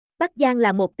Bac Giang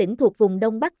là một tỉnh thuộc vùng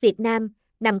Đông Bắc Việt Nam,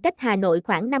 nằm cách Hà Nội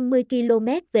khoảng 50 km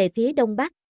về phía Đông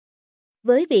Bắc.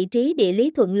 Với vị trí địa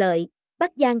lý thuận lợi,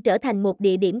 Bac Giang trở thành một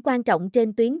địa điểm quan trọng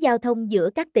trên tuyến giao thông giữa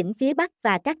các tỉnh phía Bắc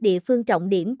và các địa phương trọng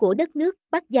điểm của đất nước.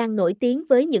 Bac Giang nổi tiếng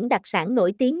với những đặc sản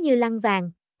nổi tiếng như lăng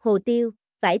vàng, hồ tiêu,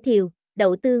 vải thiều,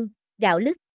 đậu tương, gạo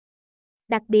lứt.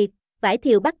 Đặc biệt, vải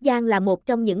thiều Bac Giang là một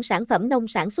trong những sản phẩm nông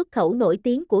sản xuất khẩu nổi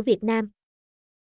tiếng của Việt Nam.